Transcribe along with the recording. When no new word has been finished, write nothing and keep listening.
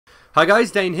Hi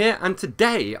guys, Dane here, and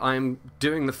today I'm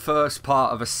doing the first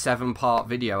part of a 7-part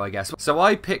video, I guess. So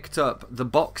I picked up the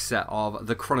box set of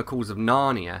The Chronicles of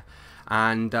Narnia,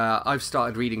 and I've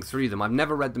started reading through them. I've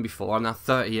never read them before. I'm now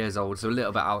 30 years old, so a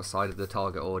little bit outside of the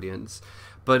target audience.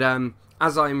 But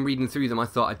as I'm reading through them, I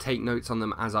thought I'd take notes on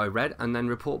them as I read, and then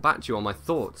report back to you on my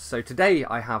thoughts. So today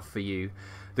I have for you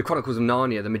The Chronicles of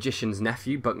Narnia, The Magician's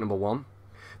Nephew, book number 1.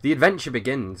 The adventure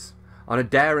begins. On a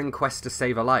daring quest to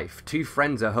save a life, two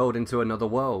friends are hurled into another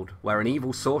world, where an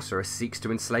evil sorceress seeks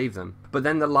to enslave them. But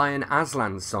then the lion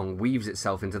Aslan's song weaves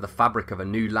itself into the fabric of a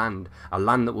new land, a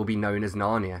land that will be known as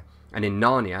Narnia. And in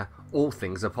Narnia, all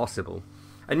things are possible.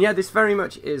 And yeah, this very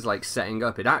much is like setting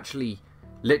up. It actually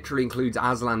literally includes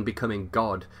Aslan becoming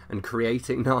God and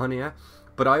creating Narnia.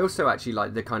 But I also actually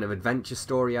like the kind of adventure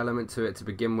story element to it to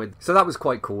begin with. So that was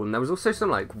quite cool. And there was also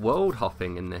some like world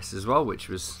hopping in this as well, which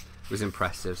was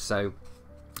impressive. So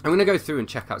I'm going to go through and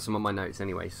check out some of my notes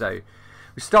anyway. So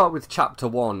we start with chapter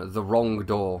 1, The Wrong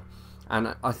Door,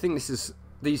 and I think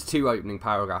these two opening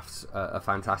paragraphs are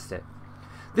fantastic.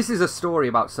 This is a story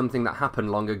about something that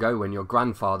happened long ago when your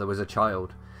grandfather was a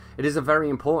child. It is a very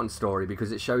important story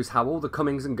because it shows how all the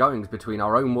comings and goings between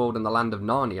our own world and the land of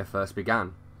Narnia first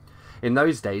began. In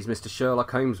those days, Mr.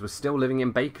 Sherlock Holmes was still living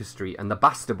in Baker Street, and the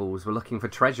Bastables were looking for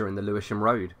treasure in the Lewisham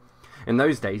Road. In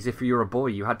those days, if you were a boy,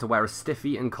 you had to wear a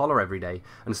stiff-eaten collar every day,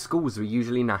 and schools were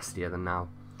usually nastier than now.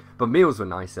 But meals were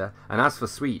nicer, and as for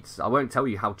sweets, I won't tell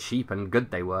you how cheap and good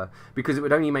they were, because it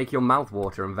would only make your mouth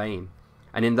water in vain.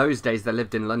 And in those days there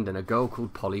lived in London a girl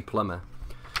called Polly Plummer.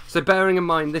 So bearing in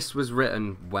mind this was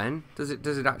written when? Does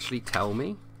it actually tell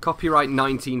me? Copyright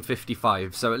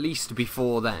 1955, so at least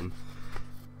before then.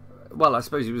 Well, I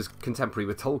suppose he was contemporary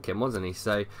with Tolkien, wasn't he?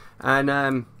 So,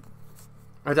 and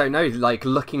I don't know, like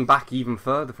looking back even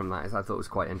further from that, I thought was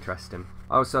quite interesting.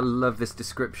 I also love this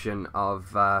description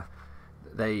of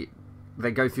they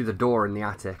go through the door in the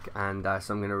attic, and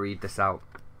so I'm going to read this out.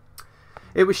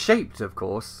 It was shaped, of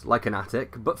course, like an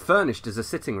attic, but furnished as a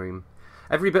sitting room.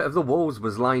 Every bit of the walls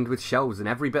was lined with shelves, and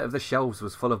every bit of the shelves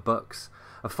was full of books.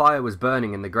 A fire was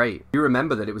burning in the grate. You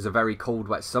remember that it was a very cold,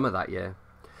 wet summer that year.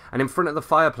 And in front of the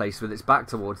fireplace, with its back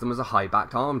towards them, was a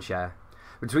high-backed armchair.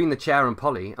 Between the chair and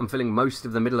Polly, and filling most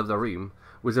of the middle of the room,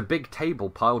 was a big table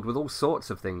piled with all sorts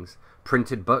of things.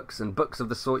 Printed books, and books of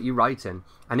the sort you write in,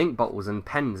 and ink bottles and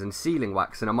pens and sealing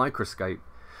wax and a microscope.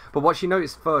 But what she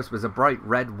noticed first was a bright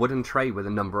red wooden tray with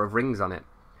a number of rings on it.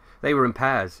 They were in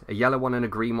pairs, a yellow one and a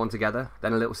green one together,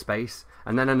 then a little space,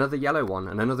 and then another yellow one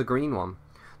and another green one.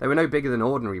 They were no bigger than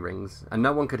ordinary rings, and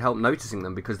no one could help noticing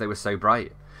them because they were so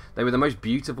bright. They were the most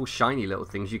beautiful, shiny little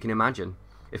things you can imagine.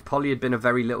 If Polly had been a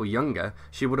very little younger,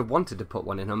 she would have wanted to put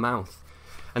one in her mouth.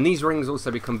 And these rings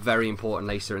also become very important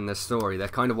later in the story. They're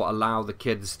kind of what allow the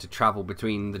kids to travel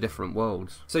between the different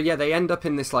worlds. So yeah, they end up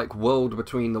in this like world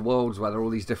between the worlds where there are all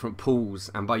these different pools,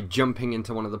 and by jumping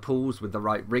into one of the pools with the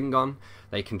right ring on,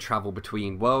 they can travel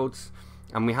between worlds.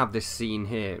 And we have this scene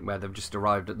here where they've just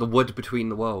arrived at the wood between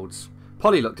the worlds.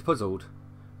 Polly looked puzzled.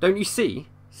 "Don't you see?"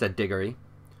 said Diggory.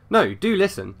 "No, do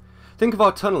listen. Think of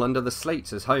our tunnel under the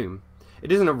slates as home.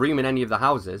 It isn't a room in any of the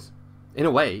houses. In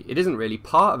a way, it isn't really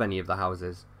part of any of the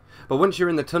houses. But once you're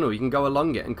in the tunnel, you can go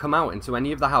along it and come out into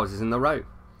any of the houses in the row.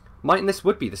 Mightn't this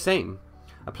wood be the same?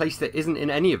 A place that isn't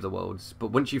in any of the worlds, but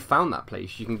once you've found that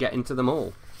place, you can get into them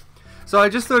all." So I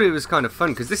just thought it was kind of fun,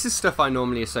 because this is stuff I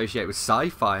normally associate with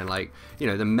sci-fi and like, you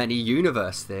know, the many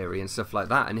universe theory and stuff like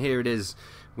that. And here it is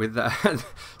with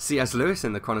C.S. Lewis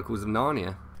in The Chronicles of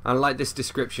Narnia. I like this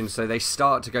description. So they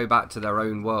start to go back to their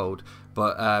own world,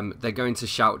 but they're going to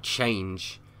shout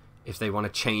change if they want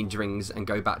to change rings and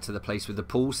go back to the place with the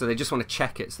pool. So they just want to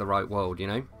check it's the right world, you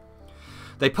know.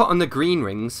 They put on the green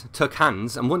rings, took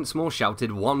hands, and once more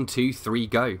shouted 1, 2, 3,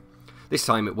 go. This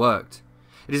time it worked.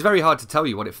 It is very hard to tell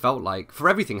you what it felt like, for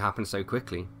everything happened so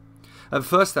quickly. At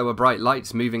first there were bright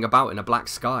lights moving about in a black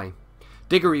sky.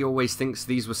 Diggory always thinks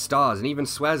these were stars, and even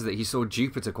swears that he saw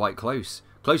Jupiter quite close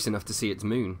enough to see its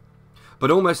moon. But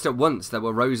almost at once there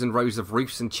were rows and rows of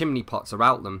roofs and chimney pots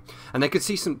about them, and they could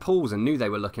see St. Paul's and knew they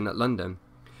were looking at London.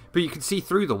 But you could see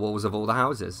through the walls of all the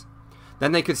houses.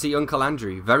 Then they could see Uncle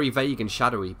Andrew, very vague and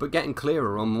shadowy, but getting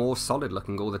clearer and more solid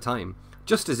looking all the time,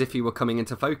 just as if he were coming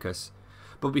into focus.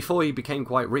 But before he became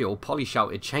quite real, Polly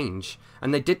shouted change,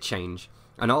 and they did change,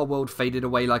 and our world faded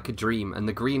away like a dream, and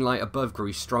the green light above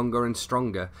grew stronger and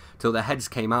stronger, till their heads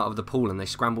came out of the pool and they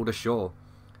scrambled ashore.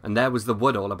 And there was the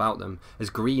wood all about them, as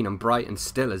green and bright and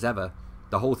still as ever.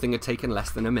 The whole thing had taken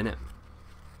less than a minute.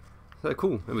 So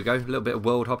cool, there we go, a little bit of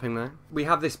world hopping there. We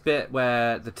have this bit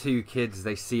where the two kids,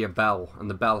 they see a bell, and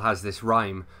the bell has this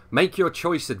rhyme. "Make your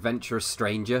choice, adventurous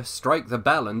stranger, strike the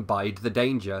bell and bide the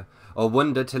danger. Or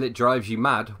wonder till it drives you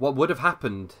mad what would have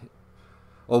happened.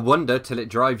 Or wonder till it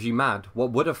drives you mad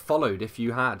what would have followed if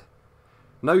you had.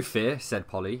 No fear, said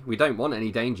Polly. We don't want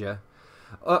any danger.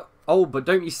 Oh, but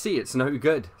don't you see it's no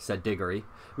good, said Diggory.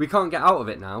 We can't get out of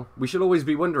it now. We shall always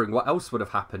be wondering what else would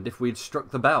have happened if we had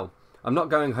struck the bell. I'm not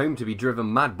going home to be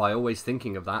driven mad by always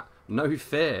thinking of that. No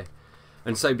fear.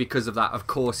 And so because of that, of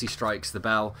course, he strikes the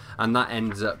bell, and that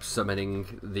ends up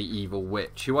summoning the evil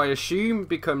witch, who I assume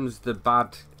becomes the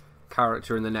bad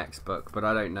character in the next book, but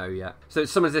I don't know yet. So it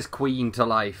summons this queen to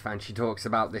life, and she talks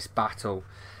about this battle,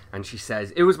 and she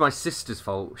says, "It was my sister's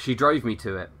fault. She drove me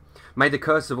to it. May the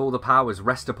curse of all the powers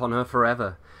rest upon her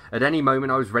forever. At any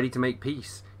moment I was ready to make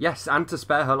peace. Yes, and to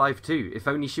spare her life too, if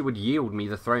only she would yield me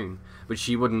the throne. But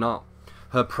she would not.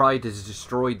 Her pride has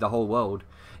destroyed the whole world.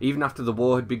 Even after the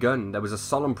war had begun, there was a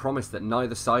solemn promise that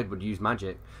neither side would use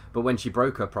magic. But when she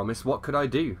broke her promise, what could I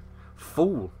do?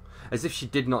 Fool! As if she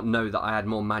did not know that I had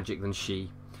more magic than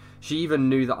she. She even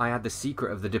knew that I had the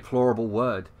secret of the deplorable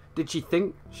word. Did she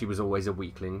think, she was always a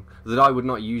weakling, that I would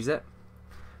not use it?"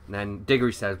 And then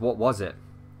Diggory says, "What was it?"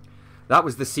 "That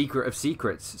was the secret of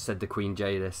secrets," said the Queen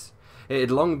Jadis. "It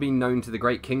had long been known to the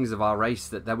great kings of our race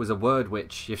that there was a word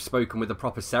which, if spoken with the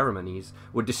proper ceremonies,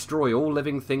 would destroy all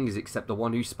living things except the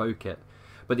one who spoke it.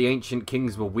 But the ancient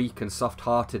kings were weak and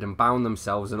soft-hearted, and bound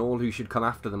themselves and all who should come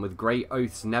after them with great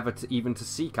oaths never even to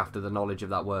seek after the knowledge of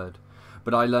that word.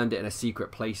 But I learned it in a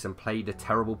secret place and paid a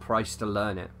terrible price to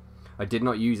learn it. I did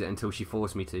not use it until she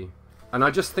forced me to." And I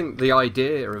just think the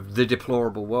idea of the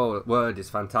deplorable word is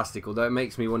fantastic, although it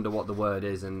makes me wonder what the word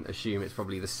is and assume it's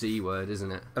probably the C word,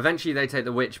 isn't it? Eventually they take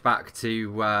the witch back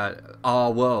to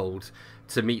our world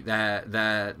to meet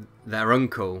their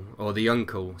uncle, or the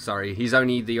uncle, sorry. He's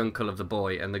only the uncle of the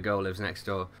boy and the girl lives next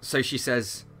door. So she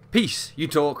says, "Peace, you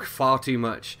talk far too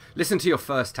much. Listen to your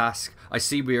first task. I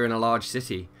see we are in a large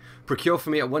city. Procure for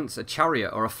me at once a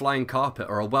chariot or a flying carpet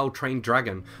or a well-trained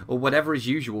dragon, or whatever is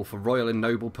usual for royal and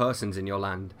noble persons in your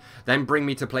land. Then bring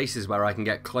me to places where I can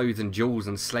get clothes and jewels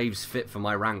and slaves fit for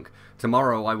my rank.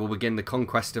 Tomorrow I will begin the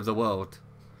conquest of the world."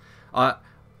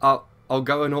 I'll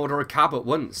go and order a cab at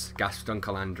once, gasped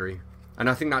Uncle Andrew. And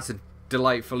I think that's a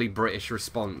delightfully British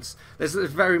response. There's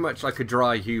very much like a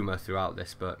dry humour throughout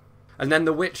this book. And then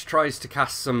the witch tries to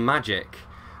cast some magic,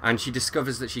 and she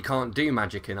discovers that she can't do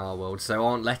magic in our world, so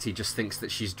Aunt Letty just thinks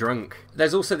that she's drunk.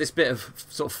 There's also this bit of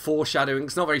sort of foreshadowing.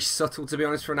 It's not very subtle, to be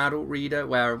honest, for an adult reader,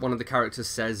 where one of the characters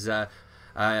says,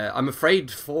 "I'm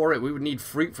afraid for it we would need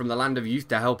fruit from the land of youth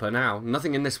to help her now.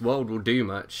 Nothing in this world will do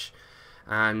much."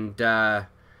 And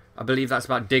I believe that's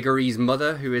about Diggory's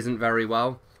mother, who isn't very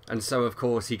well. And so, of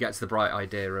course, he gets the bright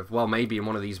idea of, well, maybe in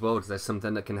one of these worlds there's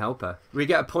something that can help her. We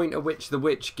get a point at which the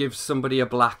witch gives somebody a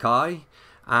black eye,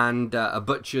 and a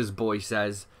butcher's boy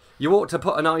says, "You ought to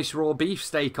put a nice raw beef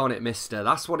steak on it, mister.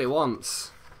 That's what it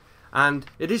wants." And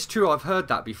it is true, I've heard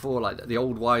that before, like the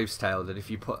old wives' tale, that if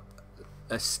you put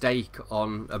a steak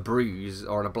on a bruise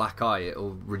or on a black eye,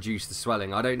 it'll reduce the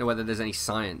swelling. I don't know whether there's any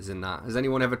science in that. Has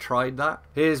anyone ever tried that?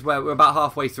 Here's where we're about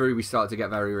halfway through, we start to get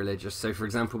very religious. So, for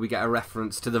example, we get a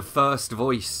reference to the first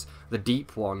voice, the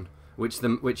deep one, which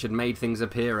had made things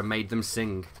appear and made them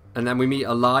sing. And then we meet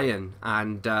a lion,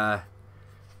 and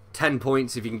 10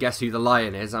 points if you can guess who the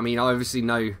lion is. I mean, I obviously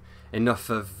know enough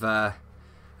of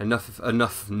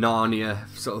enough Narnia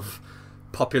sort of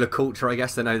popular culture, I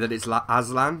guess, to know that it's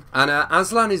Aslan. And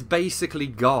Aslan is basically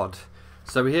God.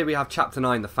 So here we have chapter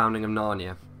 9, the founding of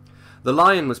Narnia. The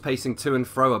lion was pacing to and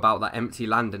fro about that empty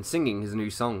land and singing his new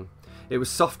song. It was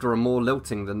softer and more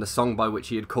lilting than the song by which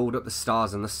he had called up the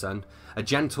stars and the sun, a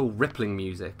gentle rippling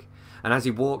music. And as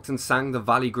he walked and sang, the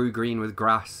valley grew green with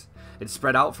grass. It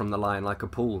spread out from the lion like a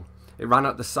pool. It ran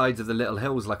up the sides of the little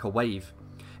hills like a wave.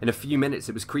 In a few minutes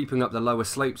it was creeping up the lower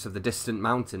slopes of the distant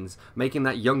mountains, making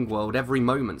that young world every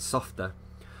moment softer.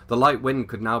 The light wind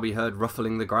could now be heard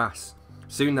ruffling the grass.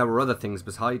 Soon there were other things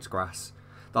besides grass.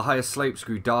 The higher slopes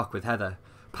grew dark with heather.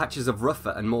 Patches of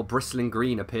rougher and more bristling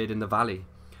green appeared in the valley.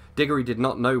 Diggory did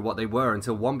not know what they were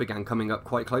until one began coming up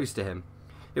quite close to him.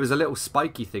 It was a little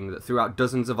spiky thing that threw out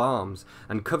dozens of arms,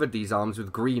 and covered these arms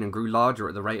with green and grew larger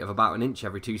at the rate of about an inch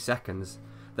every 2 seconds.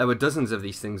 There were dozens of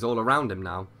these things all around him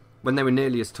now. When they were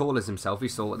nearly as tall as himself, he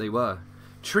saw what they were.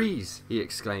 "Trees!" he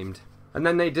exclaimed. And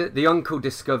then the uncle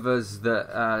discovers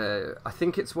that, I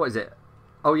think it's, what is it?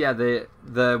 Oh yeah,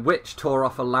 the witch tore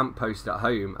off a lamppost at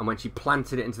home, and when she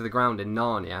planted it into the ground in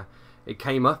Narnia, it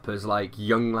came up as, like,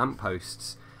 young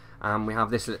lampposts. And we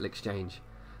have this little exchange.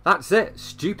 "That's it!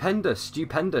 Stupendous,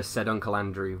 stupendous," said Uncle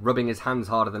Andrew, rubbing his hands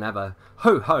harder than ever.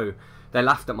 "Ho, ho! They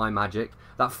laughed at my magic.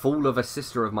 That fool of a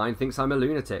sister of mine thinks I'm a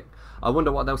lunatic. I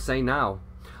wonder what they'll say now.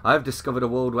 I have discovered a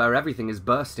world where everything is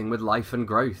bursting with life and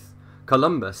growth.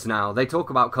 Columbus now, they talk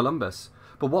about Columbus.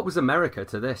 But what was America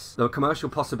to this? The commercial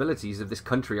possibilities of this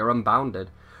country are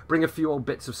unbounded. Bring a few old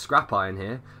bits of scrap iron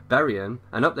here, bury 'em,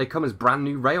 and up they come as brand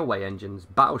new railway engines,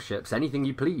 battleships, anything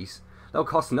you please. They'll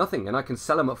cost nothing, and I can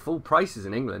sell 'em at full prices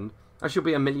in England. I shall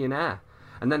be a millionaire.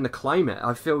 And then the climate,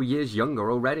 I feel years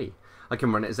younger already. I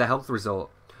can run it as a health resort.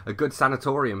 A good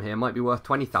sanatorium here might be worth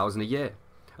 20,000 a year.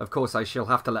 Of course, I shall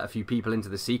have to let a few people into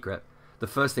the secret. The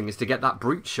first thing is to get that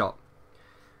brute shot.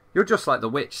 You're just like the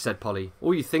witch, said Polly.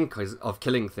 All you think is of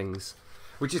killing things.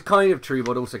 Which is kind of true,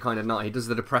 but also kind of not. He does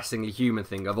the depressingly human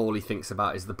thing of all he thinks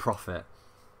about is the profit.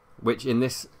 Which, in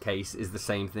this case, is the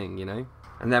same thing, you know?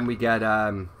 And then we get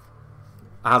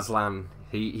Aslan.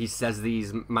 He says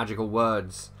these magical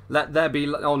words. Let there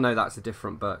be... Oh, no, that's a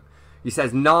different book. He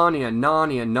says, Narnia,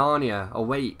 Narnia, Narnia.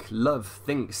 Awake, love,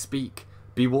 think, speak.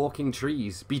 Be walking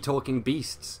trees. Be talking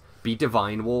beasts. Be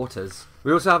divine waters.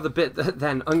 We also have the bit that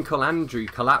then Uncle Andrew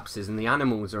collapses and the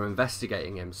animals are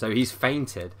investigating him. So he's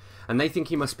fainted. And they think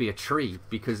he must be a tree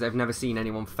because they've never seen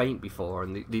anyone faint before.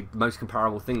 And the most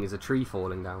comparable thing is a tree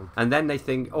falling down. And then they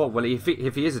think, oh, well, if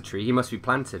he is a tree, he must be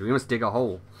planted. We must dig a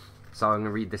hole. So I'm going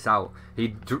to read this out.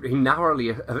 He narrowly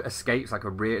escapes like a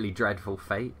really dreadful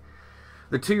fate.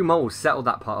 The two moles settled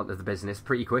that part of the business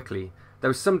pretty quickly. There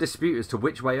was some dispute as to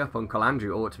which way up Uncle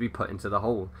Andrew ought to be put into the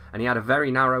hole, and he had a very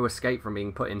narrow escape from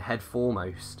being put in head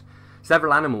foremost.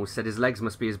 Several animals said his legs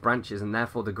must be his branches, and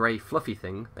therefore the grey fluffy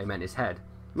thing, they meant his head,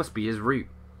 must be his root.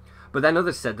 But then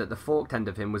others said that the forked end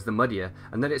of him was the muddier,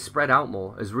 and that it spread out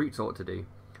more, as roots ought to do.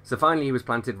 So finally he was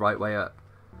planted right way up.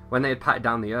 When they had patted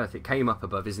down the earth, it came up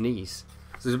above his knees.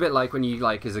 So it's a bit like when you,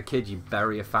 as a kid, you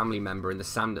bury a family member in the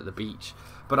sand at the beach.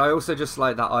 But I also just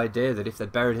like that idea that if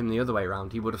they'd buried him the other way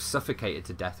around, he would have suffocated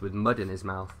to death with mud in his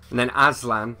mouth. And then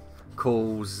Aslan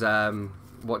calls,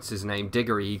 what's his name,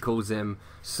 Diggory, he calls him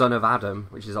son of Adam,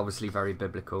 which is obviously very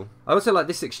biblical. I also like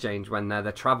this exchange when they're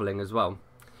travelling as well.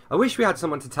 I wish we had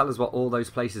someone to tell us what all those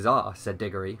places are, said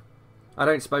Diggory. I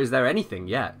don't suppose they're anything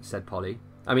yet, said Polly.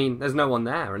 I mean, there's no one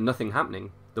there and nothing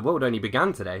happening. The world only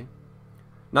began today.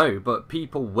 No, but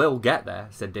people will get there,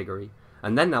 said Diggory,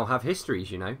 and then they'll have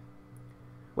histories, you know.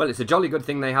 Well, it's a jolly good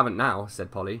thing they haven't now, said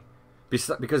Polly,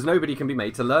 because nobody can be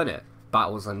made to learn it.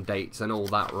 Battles and dates and all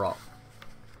that rot.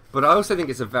 But I also think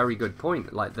it's a very good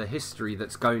point, like the history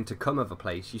that's going to come of a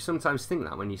place. You sometimes think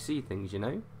that when you see things, you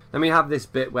know? Then we have this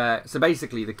bit where, so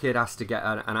basically the kid has to get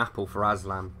an apple for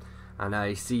Aslan, and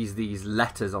he sees these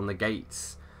letters on the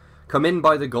gates. Come in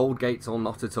by the gold gates or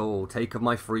not at all, take of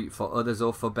my fruit for others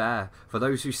or forbear. For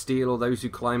those who steal or those who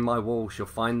climb my wall shall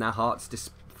find their hearts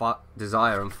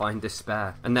desire and find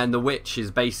despair. And then the witch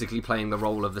is basically playing the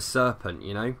role of the serpent,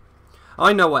 you know.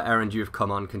 I know what errand you have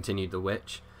come on, continued the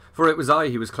witch. For it was I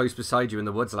who was close beside you in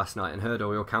the woods last night and heard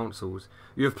all your counsels.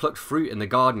 You have plucked fruit in the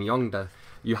garden yonder.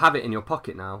 You have it in your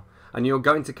pocket now, and you are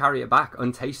going to carry it back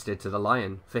untasted to the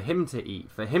lion, for him to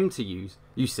eat, for him to use.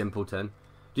 You simpleton.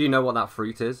 Do you know what that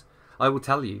fruit is? I will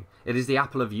tell you. It is the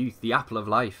apple of youth, the apple of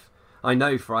life. I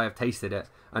know, for I have tasted it,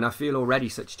 and I feel already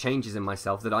such changes in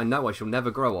myself that I know I shall never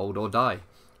grow old or die.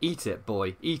 Eat it,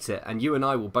 boy, eat it, and you and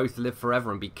I will both live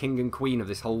forever and be king and queen of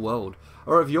this whole world,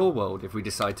 or of your world if we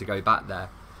decide to go back there.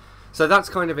 So that's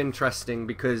kind of interesting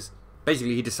because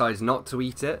basically he decides not to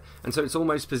eat it, and so it's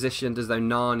almost positioned as though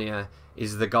Narnia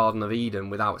is the Garden of Eden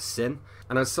without sin.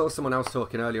 And I saw someone else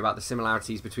talking earlier about the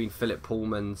similarities between Philip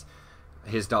Pullman's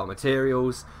His Dark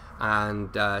Materials and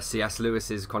C.S.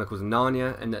 Lewis's Chronicles of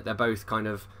Narnia, and that they're both kind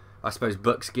of, I suppose,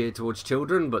 books geared towards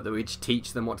children, but that which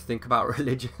teach them what to think about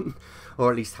religion, or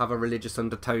at least have a religious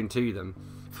undertone to them.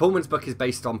 Pullman's book is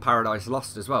based on Paradise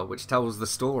Lost as well, which tells the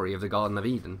story of the Garden of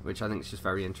Eden, which I think is just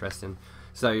very interesting.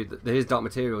 So His Dark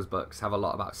Materials books have a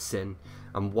lot about sin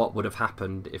and what would have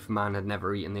happened if man had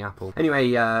never eaten the apple.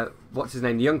 Anyway, what's his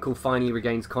name? The uncle finally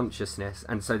regains consciousness,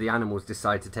 and so the animals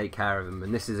decide to take care of him,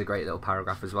 and this is a great little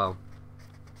paragraph as well.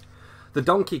 The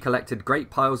donkey collected great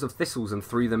piles of thistles and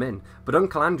threw them in, but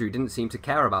Uncle Andrew didn't seem to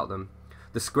care about them.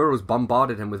 The squirrels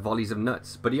bombarded him with volleys of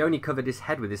nuts, but he only covered his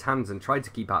head with his hands and tried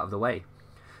to keep out of the way.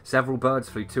 Several birds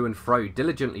flew to and fro,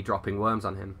 diligently dropping worms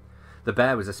on him. The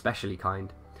bear was especially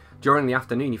kind. During the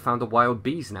afternoon he found a wild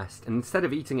bee's nest, and instead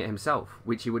of eating it himself,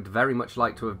 which he would very much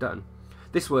like to have done,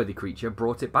 this worthy creature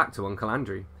brought it back to Uncle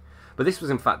Andrew. But this was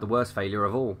in fact the worst failure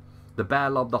of all. The bear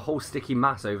lobbed the whole sticky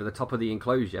mass over the top of the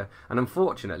enclosure, and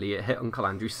unfortunately it hit Uncle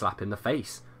Andrew slap in the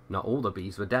face. Not all the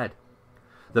bees were dead.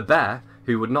 The bear,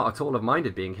 who would not at all have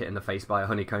minded being hit in the face by a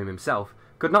honeycomb himself,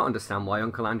 could not understand why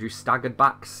Uncle Andrew staggered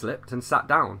back, slipped, and sat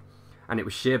down. And it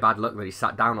was sheer bad luck that he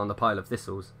sat down on the pile of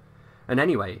thistles. And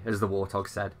anyway, as the warthog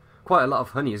said, quite a lot of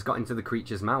honey has got into the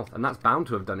creature's mouth, and that's bound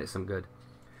to have done it some good.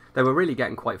 They were really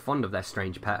getting quite fond of their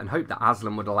strange pet and hoped that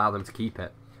Aslan would allow them to keep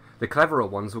it. The cleverer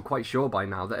ones were quite sure by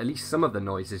now that at least some of the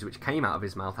noises which came out of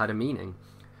his mouth had a meaning.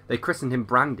 They christened him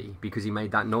Brandy because he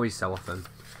made that noise so often,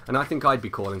 and I think I'd be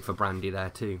calling for Brandy there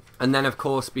too. And then of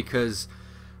course because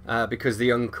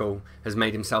the uncle has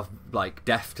made himself like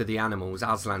deaf to the animals,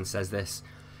 Aslan says this: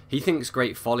 "He thinks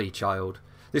great folly, child.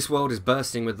 This world is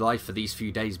bursting with life for these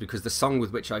few days because the song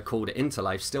with which I called it into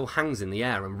life still hangs in the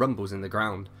air and rumbles in the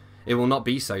ground. It will not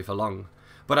be so for long.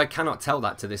 But I cannot tell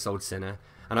that to this old sinner,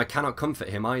 and I cannot comfort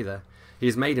him either. He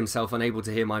has made himself unable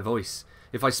to hear my voice.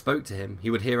 If I spoke to him, he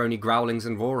would hear only growlings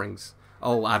and roarings.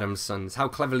 Oh, Adam's sons, how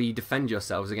cleverly you defend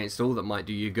yourselves against all that might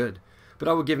do you good. But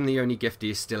I will give him the only gift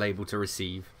he is still able to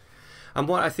receive." And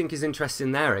what I think is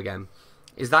interesting there again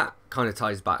is that kind of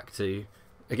ties back to,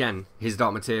 again, his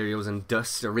Dark Materials and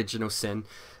Dust's original sin,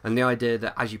 and the idea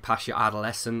that as you pass your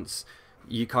adolescence,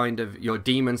 you your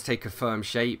demons take a firm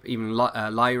shape. Even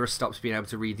Lyra stops being able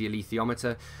to read the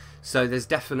alethiometer. So there's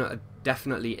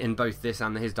definitely in both this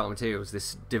and his Dark Materials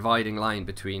this dividing line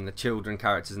between the children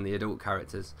characters and the adult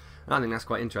characters. And I think that's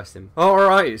quite interesting.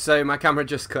 Alright, so my camera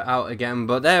just cut out again,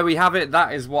 but there we have it.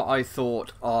 That is what I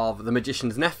thought of The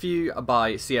Magician's Nephew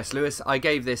by C.S. Lewis. I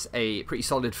gave this a pretty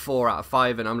solid 4 out of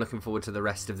 5, and I'm looking forward to the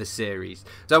rest of the series.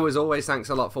 So as always, thanks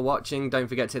a lot for watching. Don't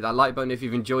forget to hit that like button if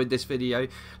you've enjoyed this video.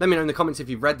 Let me know in the comments if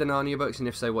you've read the Narnia books, and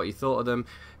if so, what you thought of them.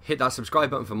 Hit that subscribe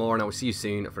button for more, and I will see you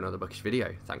soon for another bookish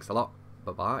video. Thanks a lot.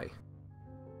 Bye-bye.